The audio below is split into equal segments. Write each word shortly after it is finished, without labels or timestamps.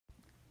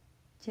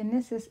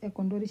Genesis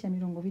ekondwa cha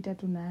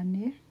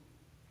 34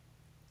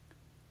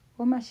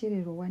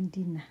 omasherero wa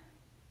Dina.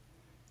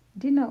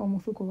 Dina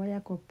omuthuko wa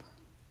Jacob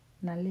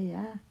na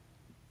Lea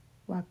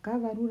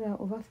wakavarura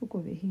ovathuko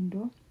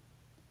vehindo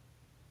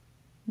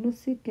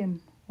nusikem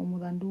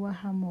omuthandu wa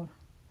Hamor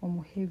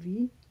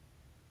omuhevi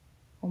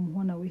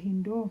omuhona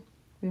wehindo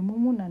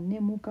vemumu na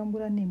nemu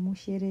kambura nemu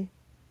shere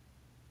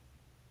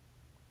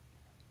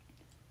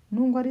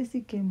nungwari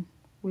sikem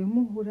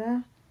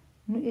wemuhura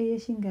nu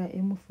eyeshinga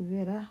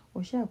emuthuvera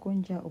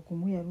oshakonja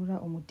okumuyarura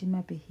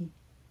omutima pehi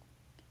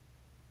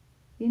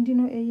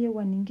indino eye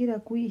waningira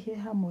kuihe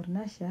Hamor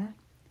nasha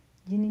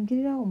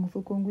jiningirira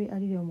omuthuko ngwi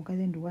alile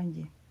omukathendu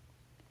wanje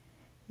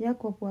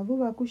Jacob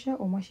wathuva kusha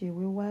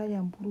omwashewe wa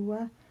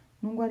yamburuwa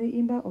nungwari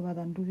imba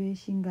ovathandu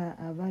veshinga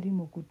avari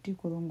mokuti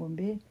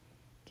kolongombe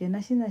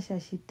kena shina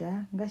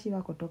shashita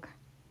ngashivakotoka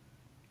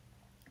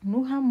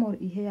nu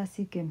Hamor ihe ya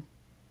Sikem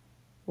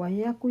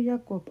wayaku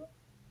Jacob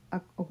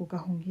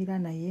okukahungira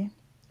naye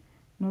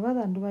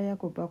novathandu va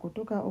Jacob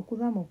akotoka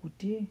okutha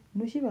mokuti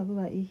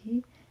nushivathuva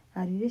ihi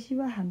alile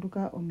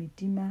shivahanduka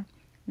omitima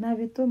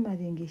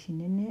navetomarienge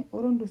shinene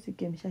orondu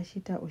Sikem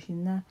shashita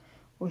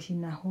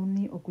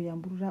oshinahoni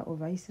okuyamburura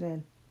ova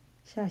Israel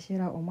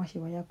shashera omwashe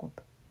wa Jacob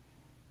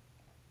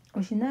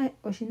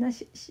oshina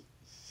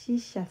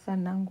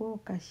shishathanango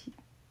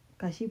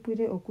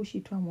kashipwire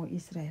okushitwa mo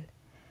Israel.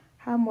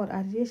 Hamor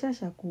alile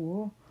shasha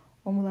kuo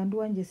omuthandu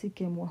wanje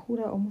Sikem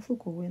wahura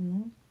omuthuko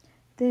wenu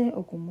te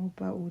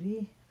okumupa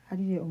uri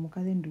alile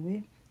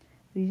omukathenduwe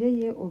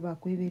rileye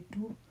ovakwe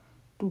vetu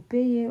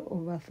tupeye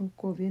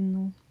ovathuko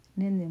venu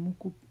nene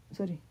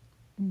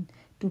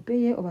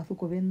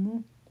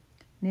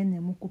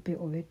mukupe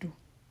ovetu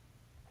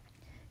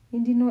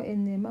indino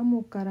ene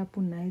mamukara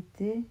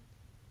punaete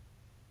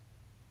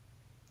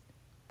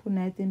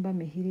mba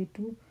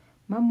mehiretu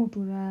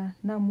mamutura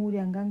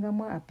namurya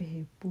ngangamwa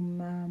apehe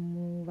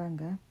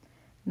pumamuvanga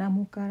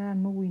namukara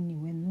nowini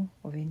wenu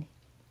oveni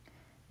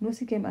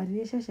nusikem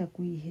alile shasha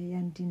kuihe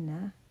ya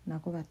Dina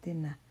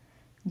nakovatena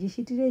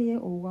njishitireye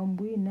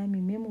ouwambui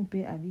nami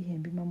memupe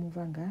avihembi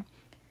mamuvanga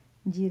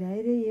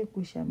njiraereye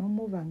kusha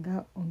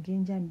mamuvanga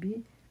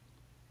ongenjambi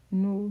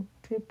nu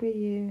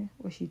twepweye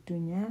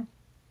oshitunya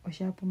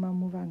oshapu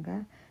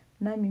mamuvanga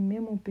nami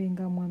memupe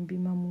ngamwambi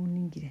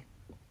mamuningire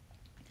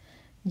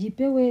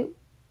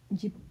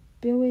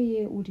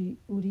njipeweye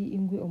uri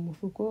ingwi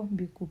omuthuko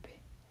mbikupe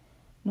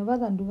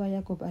novathandu va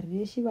Jacob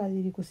alile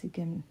shivathiri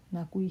kusikem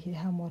na kuihe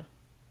Hamor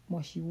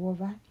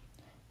moshiwova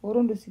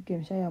orondu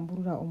Sikem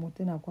shayamburura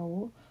omutena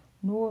kwawo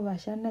nuwo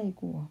vashana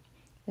ikuwo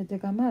ete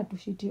kama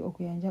atushiti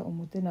okuyanja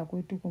omutena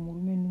kwetu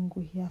komurume nungu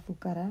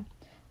hiathukara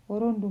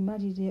orondu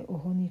marire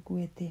ohoni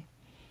kuete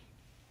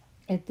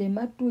ete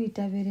matu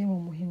itavere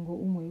momuhingo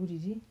umwe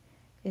uriri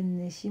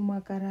ene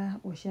shimwakara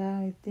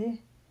oshaete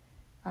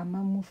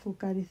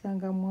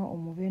amamuthukarithangamwa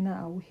omuvena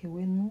auhe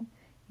wenu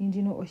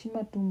indino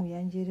oshimatumu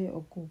yanjere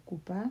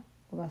okukupa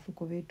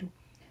ovathuko vetu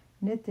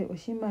nete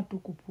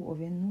oshimatukupu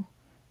ovenu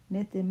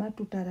nete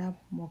matutara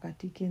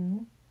mokati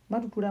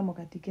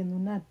kenu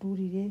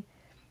naturire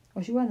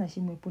oshiwana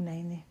shimwe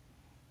punaine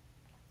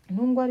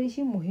nungwari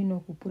shimuhino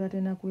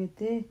kupuratena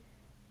kuete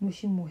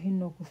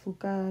nushimuhino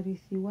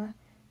kuthukarithiwa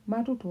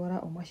matutora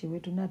omwashe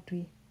wetu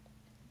natwi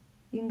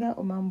inga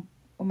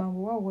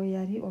omambo wawo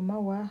yari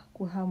omawa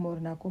ku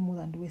Hamor na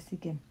komuthandu we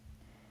Sikem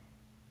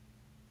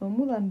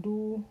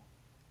omuthandu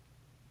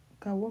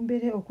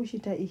kawombere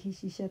okushita ihi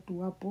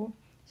shishatuwapo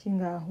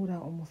shinga ahura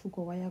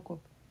omuthuko wa Jacob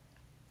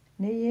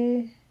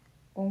neye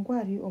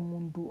ongwari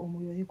omundu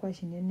omuyodhikwa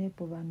shinene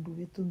povandu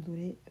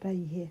vetundure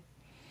raihe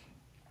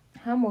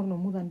Hamor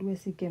nomuthandu we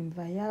Sikem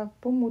vaya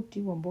pomuti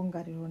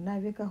wombongariro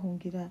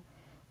navekahungira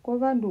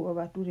kovandu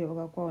ovature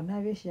ovakwao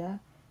navesha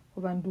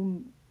ovandu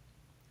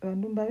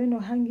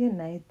mbavenohange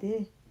naete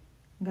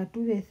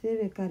ngatuvethe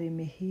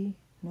vekaremehi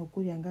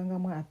nokurya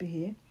ngangamwa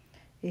apehe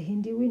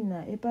ehindi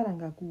wina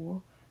eparanga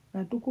kuwo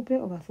ngatukupe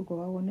ovathuko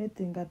vawo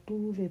nete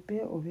ngatuvepe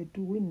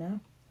ovetu wina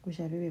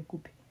kusha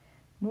vevekupe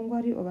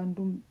nungwari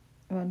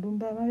ovandu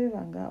mba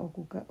mavevanga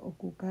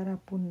okukara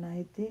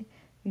punaete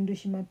indu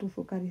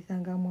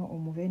shimatuthukarithangamwa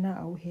omuvena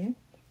auhe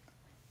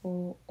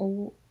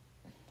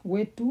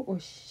wetu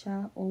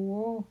osha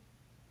owo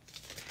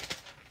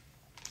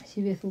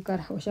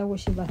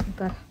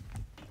shivathukara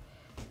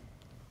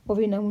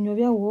ovinamwenyo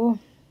vyawo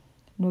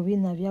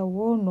novina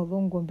vyawo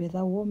novongombe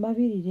dhawo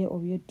mavirire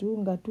ovyetu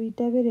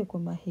ngatuitavere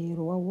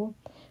komahero wawo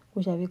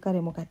kusha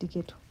vikare mokati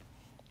ketu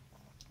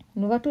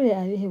novatore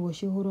avehe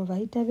voshihuro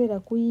vaitavera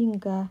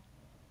kuinga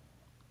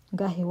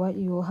ngahewa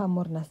iyo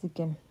Hamor na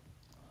Sikem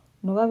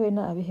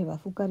novavena avehe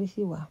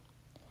vathukarithiwa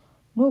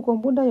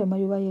nukombunda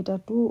yomayuva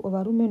yetatu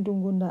ovarume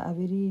ndungunda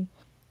aviri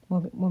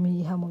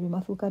momihamo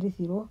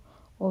vyemathukarithiro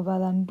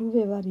ovathandu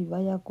vevari va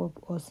Jacob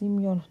o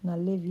Simeon na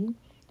Levi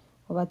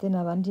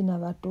ovatena va Dina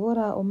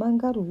vatora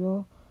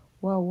omangaruvyo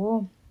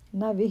wawo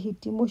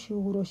navehiti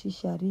moshihuro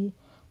shishari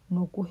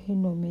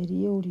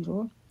nokuhinomeri yeuliro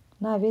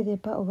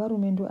navethepa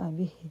ovarumendu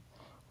avehe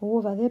owo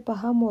vathepa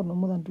Hamor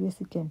nomuthandu we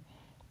Sikem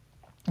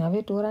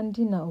navetora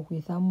Dina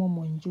okwithamo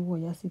monjuvo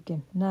ya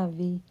Sikem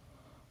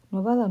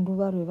Novathandu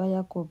varwe va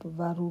Yakobo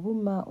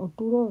varuruma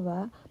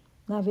oturova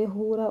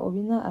navehura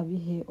ovina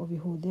avihe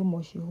ovihuthe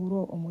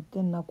moshihuro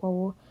omutena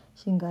kwawo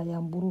shinga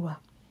yamburura.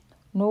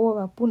 Nowo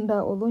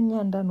vapunda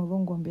odhonyanda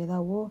nodhongombe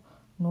dhawo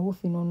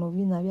nouthino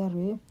novina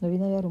vyarwe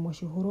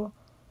moshihuro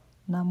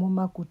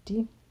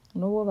namomakuti.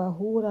 Nowo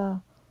vahura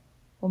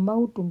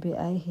omautumbe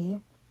aihe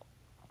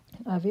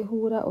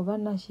avehura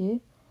ovanashe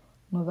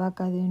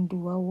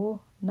novakadhendu wawo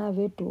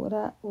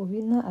navetora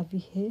ovina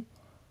avihe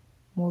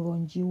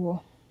modhonjiwo.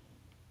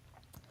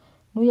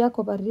 Nu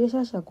Yakobo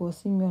arireshashako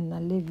Simeon na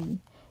Levi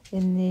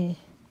ene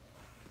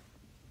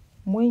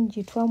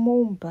mwenji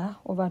twamoumba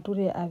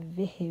ovature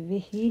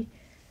avehevehi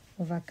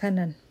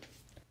ovakanan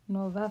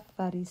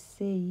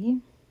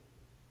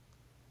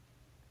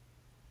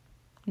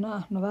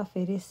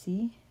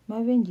novaferesi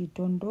mavenji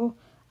tondo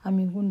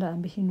amihunda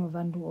ambihi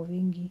novandu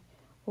ovengi.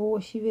 Owo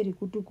shiveri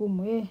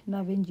kutukumwe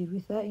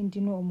navenjirwitha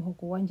indino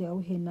omuhoko wanje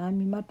auhe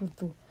nami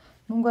matuthu.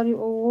 Nungwari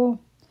owo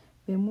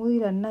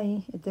vemulira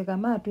nai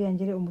etekama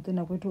atuyandjere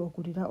omutena kwetu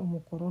okulira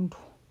omukorondu.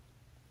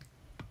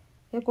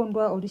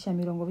 Ekondwa orisha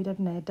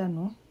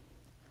 35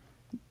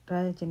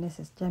 ra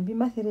Genesis. Jambi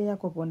mathere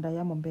Yakobo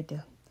ndaya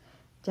moBetel.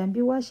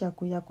 Jambi washa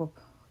ku Yakobo.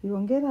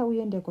 Riongera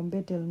uyende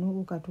koBetel nu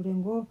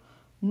ukaturengo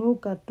nu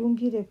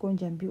ukatungireko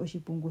njambi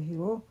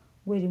oshipunguhiro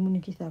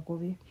gwerimunikitha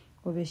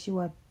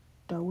koveshiwa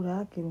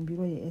taura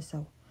kerumbiro ye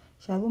Esau.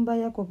 Shalumba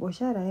Yakobo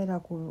osharaera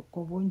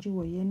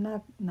kovonjiwo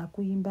yena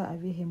nakuimba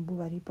avihembu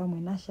vari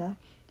pamwe nasha.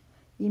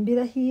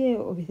 Imbira hiye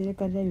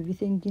ovithirekarira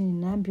vivithengini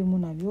nambyo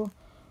munavyo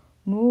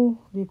nu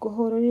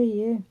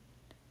rikohororeye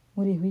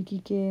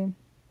murihwikike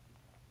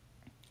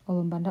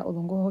olombanda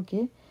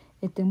olongohoke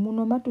ete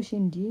muno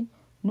matushindi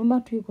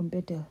numatui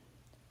koBetel.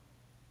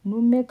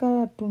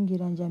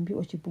 Numekatungira njambi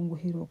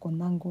oshipunguhiro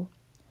konango.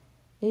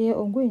 Eye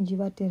ongwenji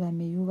vatera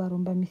meyu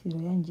varomba mithiro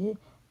yanje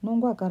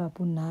nongo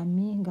akarapu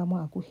nami ngamo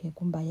akuhe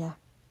kumbaya.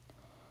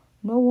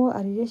 Nowo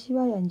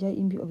arireshiva yanja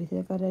imbi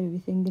ovithirekarira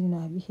vivithengini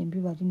na avihembi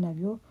vari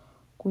navyo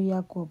ku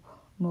Yakobo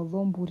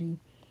nodhomburi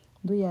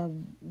nduya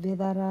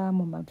vedhara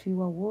momatwi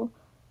wawo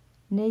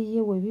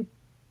neye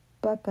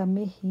wevipaka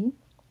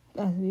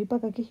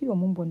kehi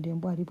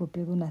omumbondembo alipo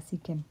pedu na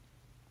Sikem.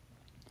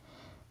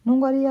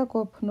 Nungwari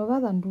Yakobo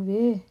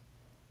novathanduve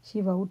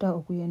shivauta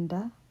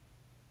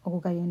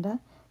okukayenda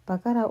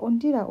pakara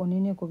ondira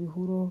onene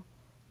kovihuro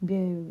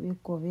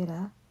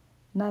mbyevekovera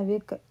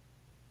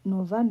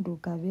novandu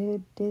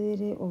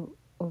kavetedhere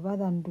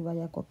ovathandu va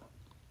Yakobo.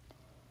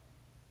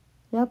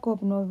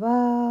 Yakobo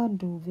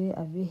novanduve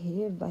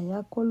avehe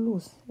vaya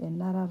kolus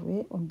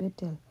enararwe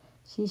oBetel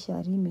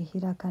shishari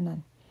mehira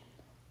Kanani.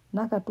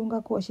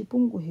 Nakatungako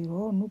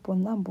oshipunguhiro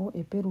nuponambo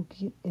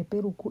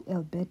eperuku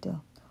el Betel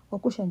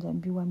okusha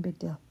njambi wa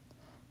Betel.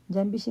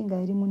 Njambi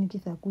shinga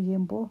erimunikitha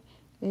kuyembo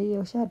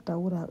eye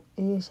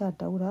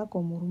shataura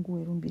komurungu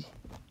werumbiri.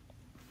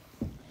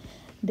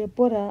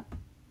 Depora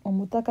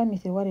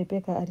omutakamithe wa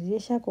Rebeka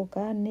arireshako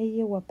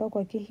neye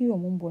wapakwa kehi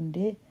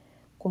omumbonde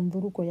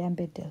kondhuruko ya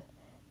Betel.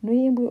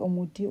 Nuimbwi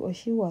omuti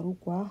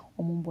oshiwarukwa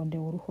omumbonde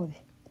woruhove.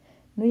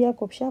 Nu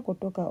Yakobo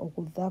shakotoka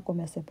okudha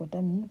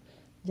koMesopotami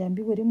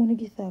njambi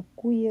werimunikitha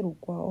kuye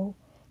rukwao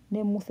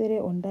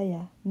nemuthere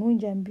ondaya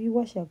nunjambi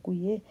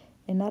washakuye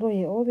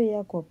enaroye ove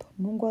Yakobo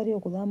nungwari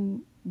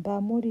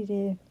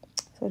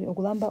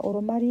okudhamba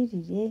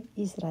oromaririre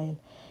Israel.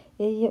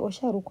 Eye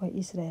osharukwa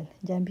Israel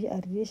njambi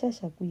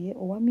arireshashakuye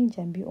owami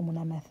njambi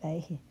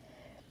omunamathaehe.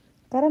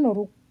 Kara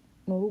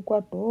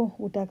norukwato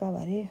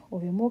utakavare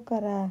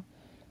ovemokara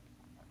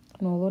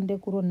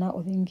nodhondekuro na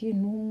odhingi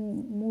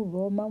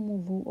numudho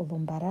mamudhu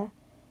odhombara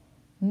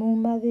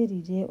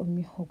numatherire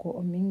omihoko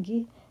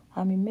omingi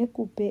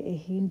amimekupe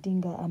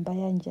ehindinga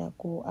ambayanja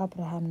ko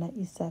Abraham na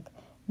Isaac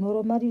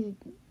noromari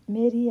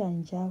meri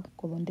yanja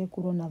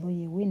kodhondekuro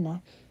nadhoye wina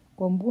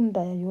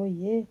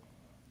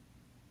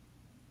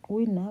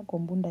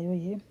kombunda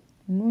yoye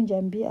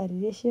nunjambi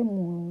arire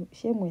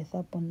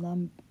shemwetha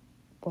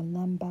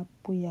ponamba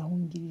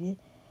puyahungirire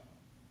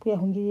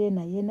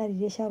naye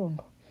narire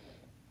sharondo.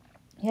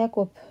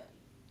 Yakobo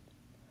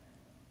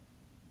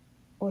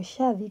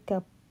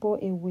oshadhikapo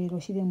ewe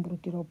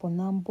roshidhemburukiro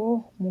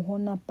ponambo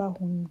muhona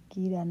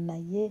pahungira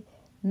naye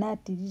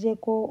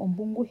natirireko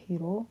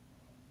ombunguhiro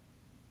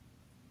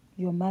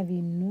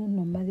yomavinu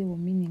nomadhewo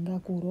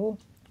miningakuro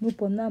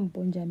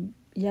nuponambo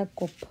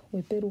Yakobo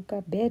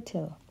weperuka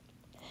Betel.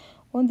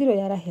 Ondiro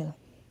ya Rahel.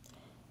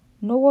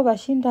 Nowo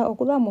vashinda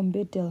okudha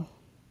moBetel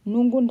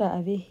nungunda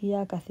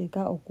avehiya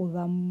katheka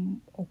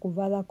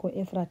okuvala ko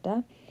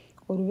Efrata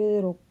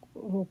oruvere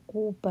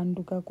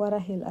rokupanduka kwa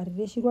Rahel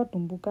arireshirwa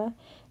tumbuka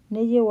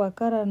neye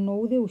wakara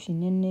noudhe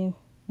ushinene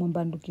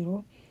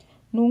mombandukiro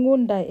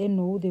nungunda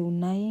enoudhe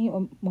unai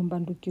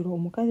mombandukiro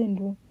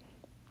omukadhendu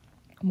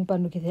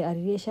omupandukithe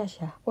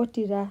arireshasha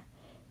otira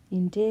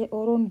inde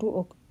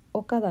orondu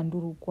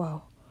okadhanduru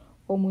kwao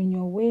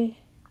omwinyowe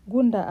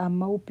gunda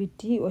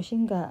amaupiti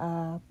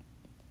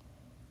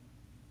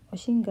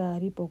oshinga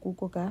aripo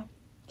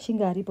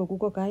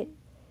kukoka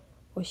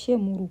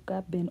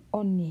oshemuruka Ben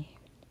Oni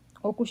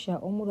okusha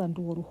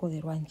omudhandu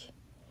woruhove rwanje.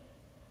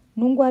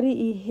 Nungwari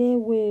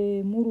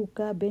ihewe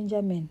muruka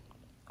Benjamin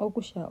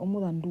okusha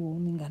omuthandu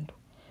uningandu.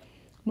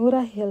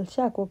 Nurahel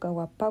shakoka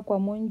wapakwa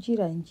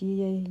monjira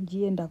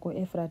njiendako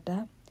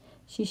Efrata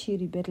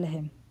shishiri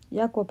Bethlehem.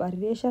 Yakob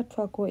ariresha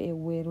twako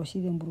ewero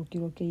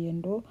shidemburukiro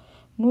keyendo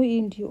nu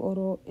indi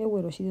oro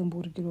ewero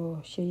shidemburukiro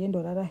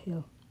sheyendo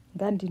Rahel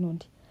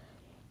ngandinondi.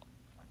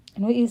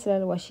 Nu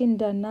Israel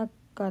washinda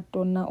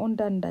nakatona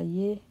ondanda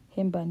ye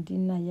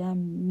hembandina ya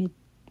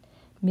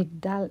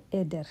Migdal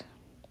Eder.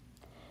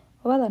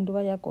 Walandu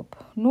wa Yakob.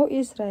 Nu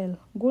Israel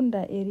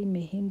gunda eri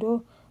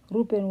mehindo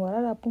Ruben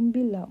warara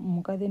pumbila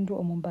mukathendu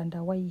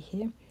omumbanda wa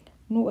ihe.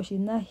 Nu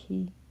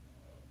oshinahi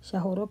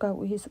shahoroka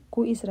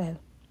ku Israel.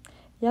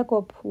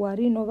 Yakob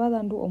warino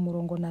walandu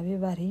omurongo na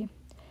vevari.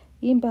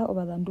 Imba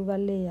owalandu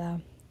Lea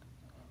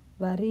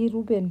vari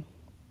Ruben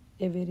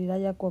everira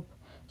Yakob.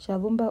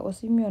 Shalumba o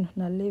Simeon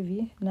na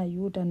Levi na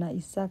Yuda na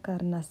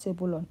Isakar na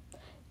Sebulon.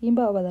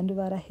 Imba owalandu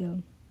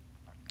Rahel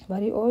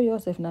vari o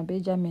Yosef na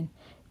Benjamin.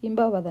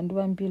 Imba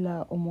owalandu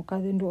mbila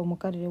omukathendu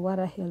omukarire wa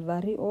Rahel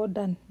vari o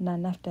Dan na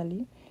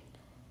Naftali.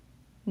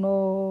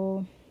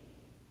 No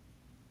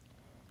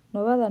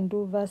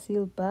walandu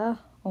Silpa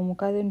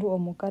omukathendu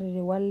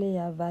omukarire wa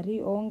Lea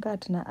vari o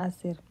Gad na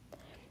Aser.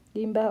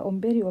 Imba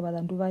omberi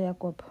owalandu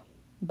Yakob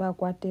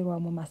bakwaterwa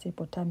mu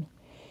Mesopotami.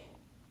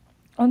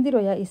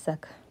 Ondiro ya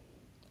Isaac.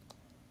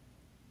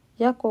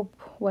 Yakob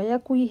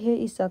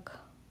wayakuihe Isaac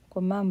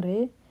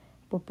komamre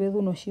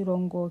popedu no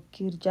shirongo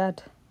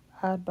Kirjat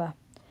Arba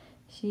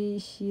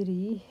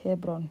shishiri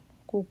Hebron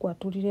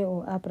kukwaturire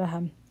o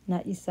Abraham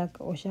na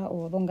Isaac osha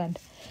o dhonganda.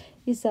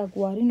 Isaac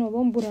warino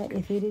vombura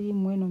ethereri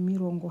mweno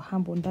mirongo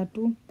hambo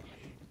ndatu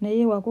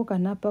neye wako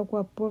kanapa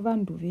kwa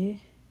povanduve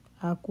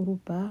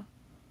akurupa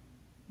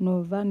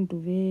no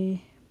vadanduve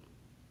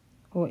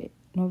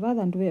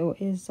o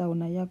Esau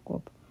na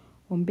Yakob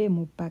ombe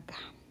mupaka.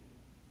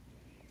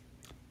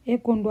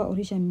 Ekondwa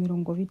orisha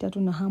mirongo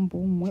vitatu na hambo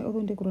umwe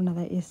odonde kurona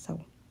dha Esau.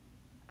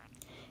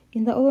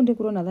 Inda odonde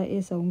kurona dha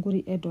Esau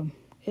nguri Edom.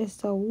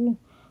 Esau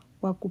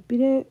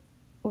wakupire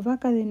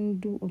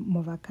ovakathendu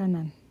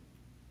movakanan.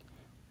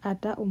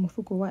 Ata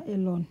omuthuko wa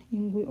Elon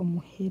ingui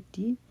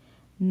omuheti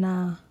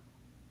na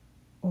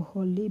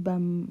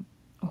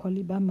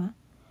Oholibama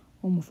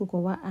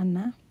omuthuko wa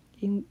Ana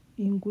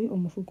ingui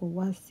omuthuko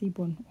wa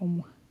Sibon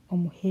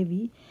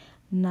omuhevi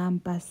na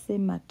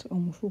Basemat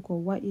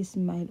omuthuko wa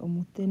Ismail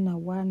omuthena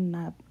wa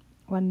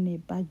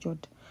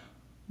Nebajot.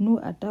 Nu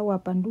ata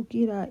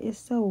wapandukira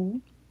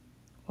Esau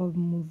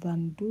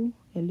omuthandu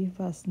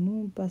Elifas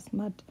nu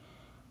Basmat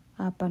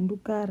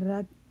apanduka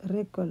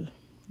Rekol.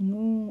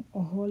 Nu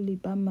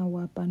Oholibama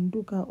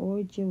wapanduka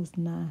o Jeus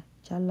na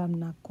Chalam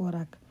na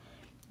Korak.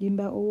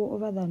 Imba owo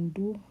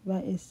ovathandu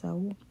va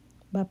Esau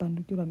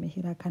bapandukirwa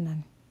mehira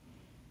Kanani.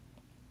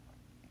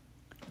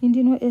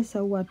 Indino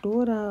Esau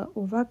watora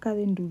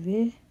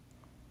ovakathenduve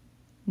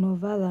no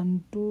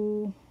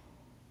vathandu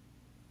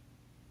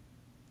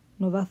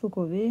no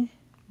vathukove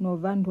no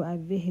vandu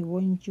avehe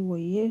wonjiwo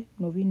ye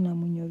no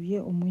vinamunyo vye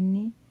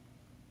omwini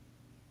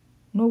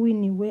no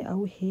winiwe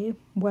auhe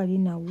mbwali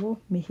nawo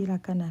mehira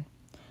Kanani.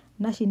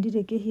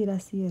 Nashindire kehira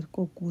Seir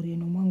kokure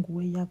no mwangu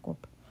we Yakob.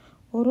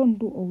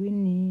 Orondu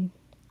owini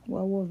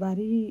wawo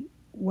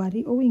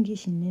wari owingi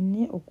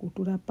shinene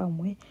okutura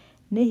pamwe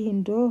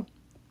nehindo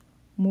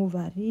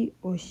muvari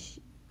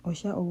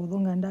osha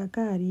ovodhonganda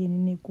kaari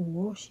yenene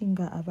kuwo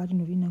shinga avari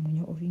no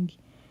vinamunyo ovingi.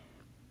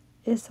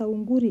 Esau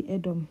nguri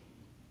Edom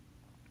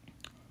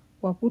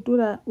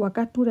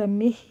wakatura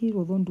mehi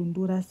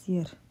rodhondundura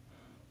Seir.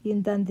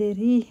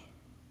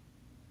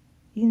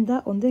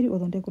 Inda onderi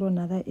odonde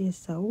kurona dha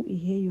Esau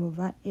iheyo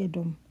va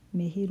Edom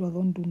mehi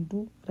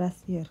rodhondundu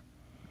Seir.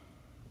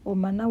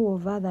 Omana wo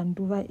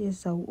vathandu va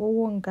Esau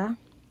owonga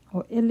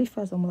o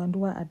Elifas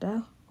omuthandu wa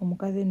Ada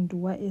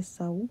omukathendu wa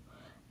Esau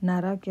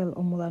na Rakel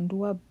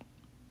omuthandu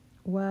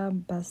wa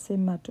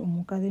Basemat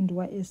omukathendu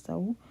wa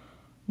Esau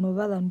no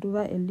vathandu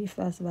va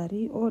Elifas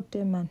vari o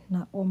Teman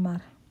na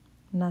Omar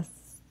na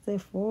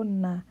Sefo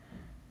na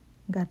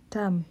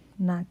Gatam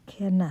na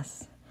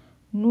Kenas.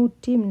 Nu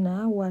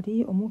Timna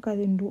wari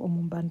omukathendu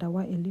omumbanda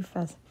wa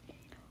Elifas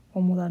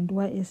omuthandu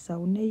wa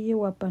Esau neye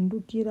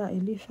wapandukira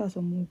Elifas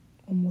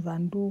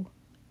omuthandu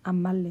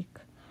Amalek.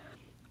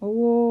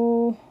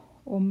 Owo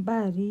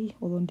ombari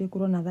odonde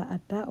kurona dha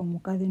Ata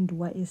omukathendu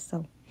wa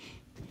Esau.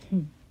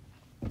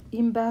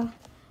 Imba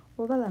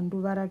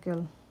ovathandu va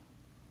Rakel.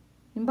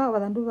 Imba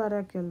ovathandu va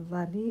Rakel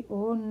vari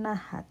o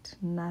Nahat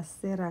na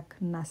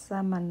Serak na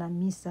Sama na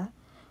Misa.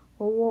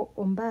 Owo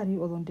ombari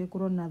odonde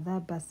kurona dha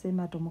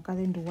Basemat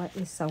omukathendu wa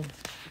Esau.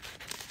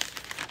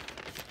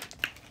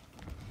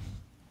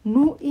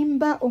 Nu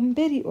imba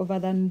omberi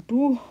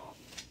ovathandu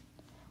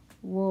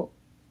wo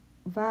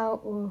va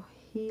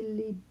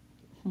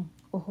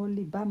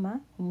Oholibama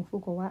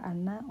omuthuko wa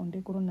Ana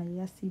onde kurona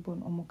ya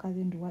Sibon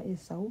omukathendu wa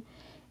Esau.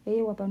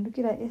 Eye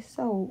wapandukira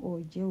Esau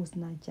o Jeus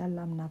na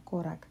Jalam na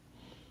Korak.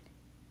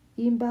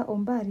 Imba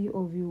ombari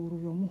oviuru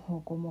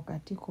vyomuhoko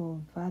mokatiko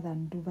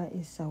vathandu va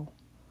Esau.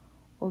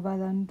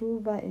 Ovathandu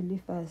va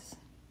Elifas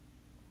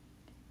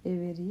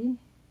everi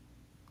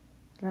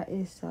ra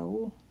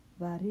Esau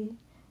vari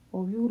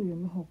oviuru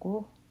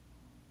vyomihoko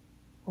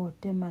o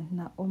Teman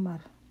na Omar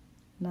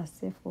na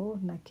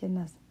Sefo na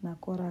Kenas na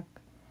Korak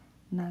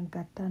na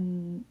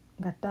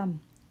Gatam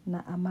na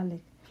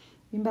Amalek.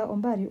 Imba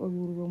ombari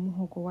oviuru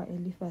vyomuhoko wa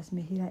Elifas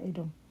mehira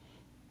Edom.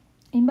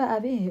 Imba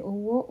avehe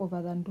owo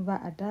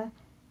ovadhanduva ata.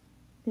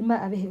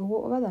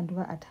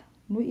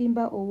 Nu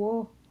imba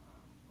owo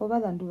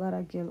ovadhanduva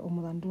Rakel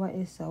omudhanduva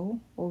Esau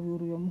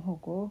oviuru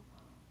vyomuhoko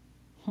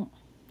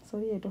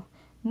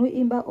Nu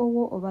imba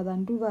owo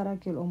ovadhanduva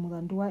Rakel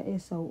omudhanduva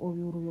Esau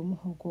oviuru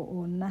vyomuhoko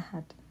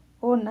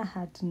o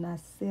Nahat na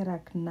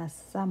Serak na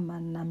Sama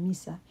na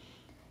Misa.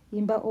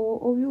 Imba owo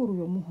oviuru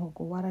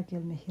vyomuhoko wa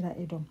Rakel mehira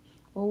Edom.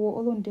 Owo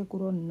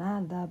olondekuro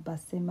nada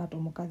Basemat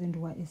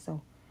omukadhendu wa Esau.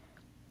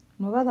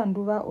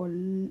 Novadhanduva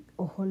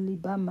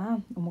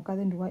Oholibama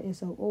omukadhendu wa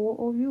Esau.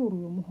 Owo oviuru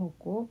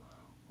vyomuhoko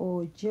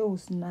o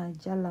Jeus na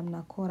Jalam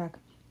na Korak.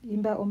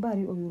 Imba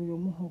ombari oviuru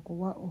vyomuhoko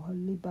wa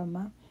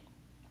Oholibama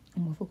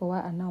omufuko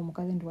wa Ana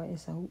omukadhendu wa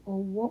Esau.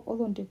 Owo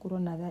olondekuro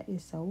nada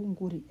Esau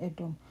nguri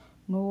Edom.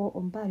 Nowo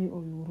ombari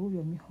oviuru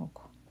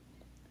vyomihoko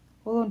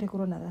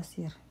olondekuro nada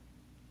Sir.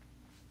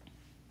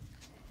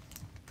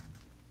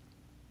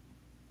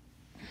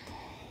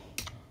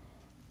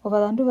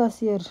 Ovadhanduva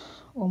Sir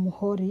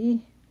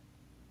omuhori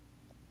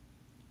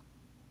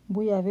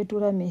mbuya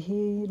vetura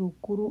mehi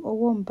rukuru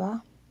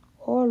owomba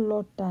o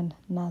Lotan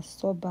na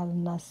Sobal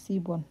na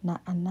Sibon na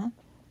Ana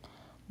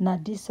na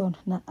Dison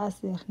na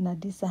Aser na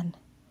Disan.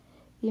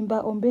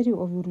 Imba omberi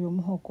oviuru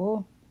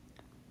vyomuhoko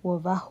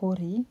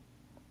wovahori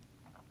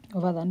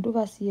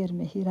ovadhanduva Sir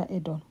mehira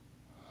Edom.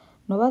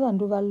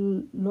 Novadhanduva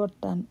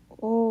Lotan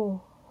o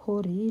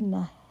Hori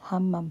na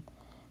Hamam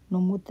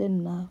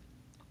nomuten na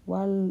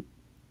wal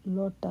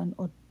Lotan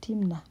o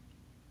Timna.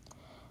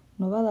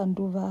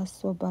 Novadhanduva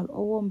Sobal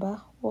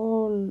owomba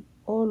o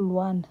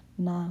Luan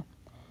na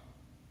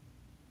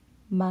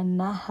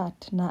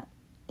Manahat na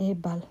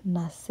Ebal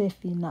na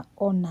Sefi na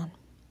Onan.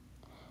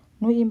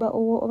 Nu imba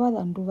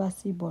ovadhanduva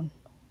Sibon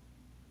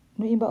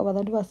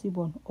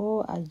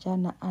o Aja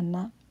na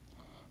Ana.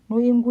 Nu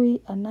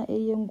ingwi Ana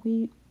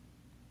eyengwi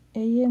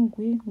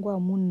ngwa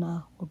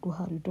muna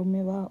otuharu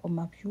tomeva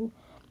omapyu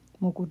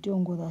mokuti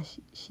ongoza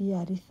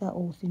shiaritha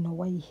o uthino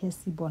wa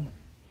Hesibon.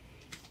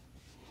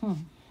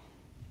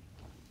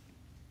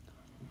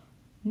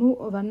 Nu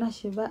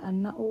ovanasheva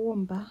Ana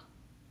owomba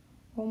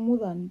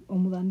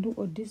omudhandu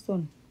o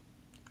Dison.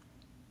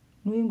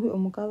 Nu ingwi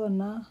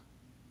omukadhona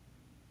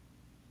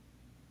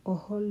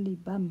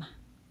Oholibama.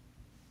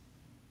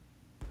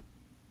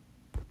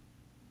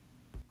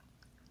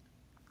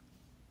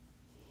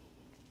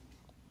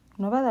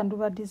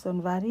 Novadhanduva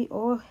Dison vari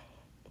o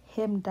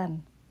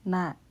Hemdan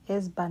na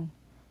Esban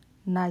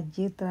na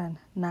Jitran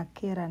na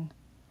Keran.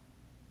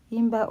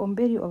 Imba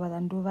omberi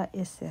ovadhanduva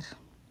Eser.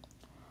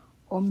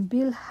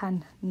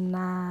 Ombilhan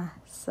na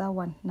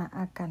Sawan na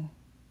Akan.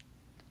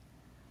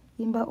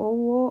 Imba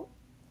owo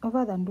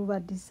ovadhanduva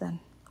Disan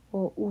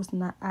o Uz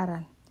na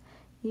Aran.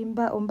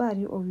 Imba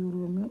ombari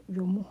oviuru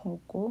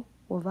vyomuhoko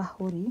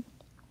ovahori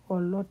o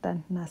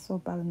Lotan na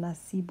Sobal na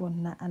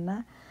Sibon na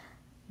Ana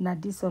na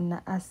Dison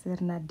na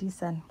Aser na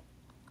Disan.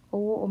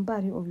 Owo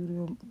ombari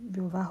oviuru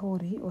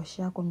vyovahori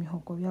oshako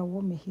mihoko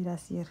vyawo mehira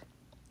Sir.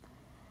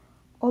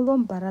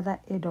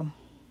 Olombarada Edom.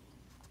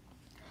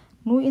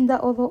 Nu inda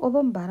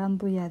odombara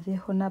nduya de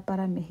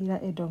honapara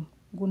mehira Edom.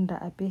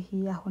 Gunda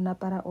apehia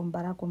honapara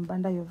ombara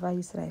kombanda yova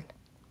Israel.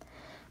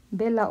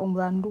 Bela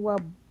omudhanduwa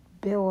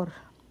Beor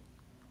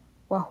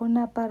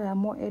wahonapara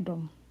mo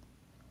Edom.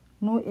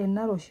 Nu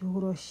enaro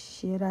shihuro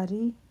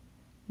sherari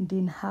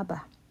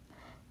Dinhaba.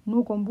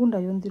 Nu kombunda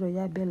yondiro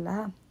ya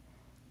Bela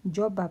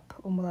Jobab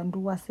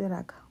omudhanduwa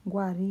Serak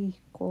ngwari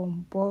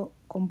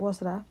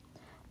kombosra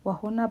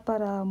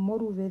wahonapara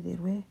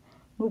moruvedherwe.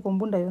 Nu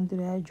kombunda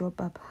yondiro ya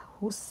Jobab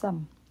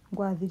Husam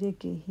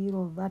ngwadhireke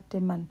hiro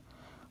vateman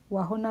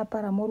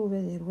wahonapara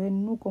moruvedherwe.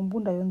 Nu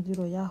kombunda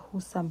yondiro ya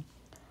Husam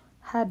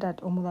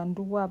Hadad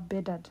omudhanduwa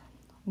Bedad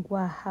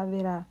ngwa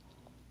havera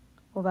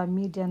ova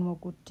Midian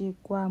mokuti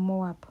kwa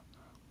Moab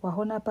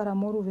wahonapara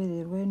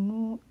moruvedherwe.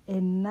 Nu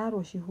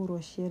enaro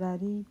shihuro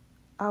sherari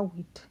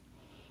Awit.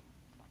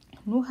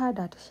 Nu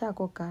Hadad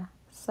shakoka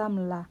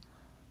Samla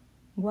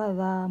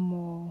ngwadha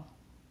mo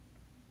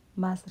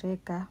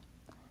Masreka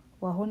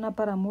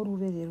wahonapara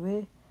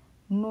moruvedherwe.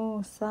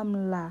 Nu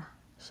Samla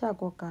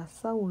shakoka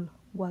Saul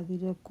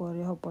ngwadhireko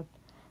Rehobot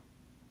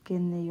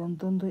kene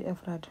yondondu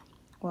Efrad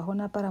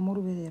wahonapara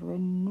moruvedherwe.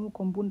 Nu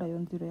kombunda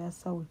yondiro ya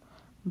Saul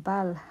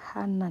Baal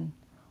Hanan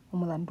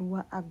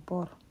omudhanduwa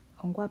Akbor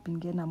ongwa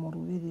pingena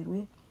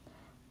moruvedherwe.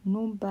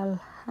 Nu Baal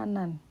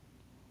Hanan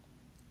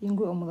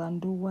ingwi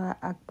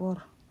omudhanduwa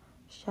Akbor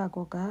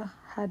shakoka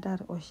Hadar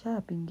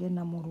osha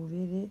pingena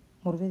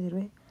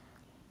moruvedherwe.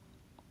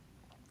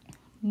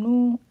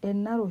 Nu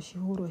enaro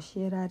shihuro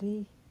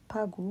sherari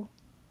Pagu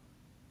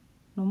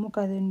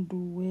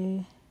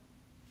nomukadhenduwe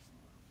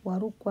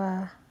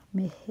warukwa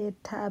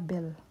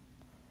Mehetabel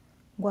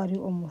ngwari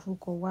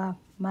omufuko wa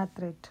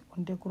Matret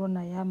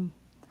ondekurona ya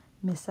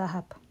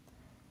Mesahap.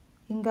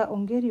 Inga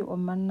ongeri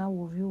omana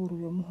woviuru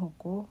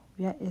vyomuhoko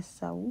vya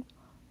Esau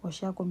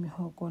oshako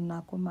mihoko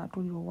na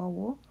komatuliro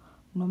wawo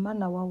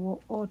nomana wawo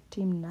o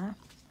Timna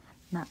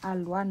na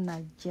Alwa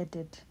na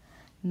Jedet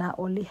na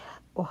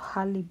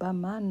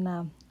Ohalibama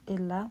na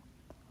Ela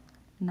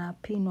na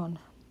Pinon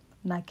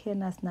na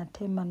Kenas na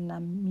Teman na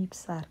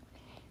Mipsar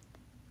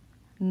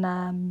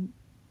na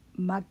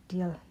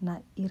Magdiel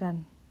na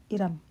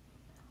Iram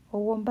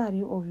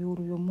owombari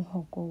ovyuru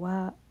yomuhoko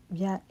wa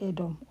vya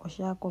Edom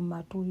oshako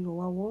matuliro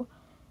wawo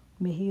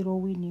mehiro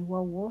wini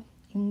wawo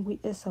ingwi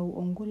Esau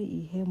onguri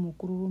ihe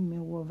mukururume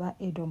wova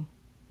Edom.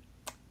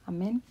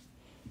 Amen.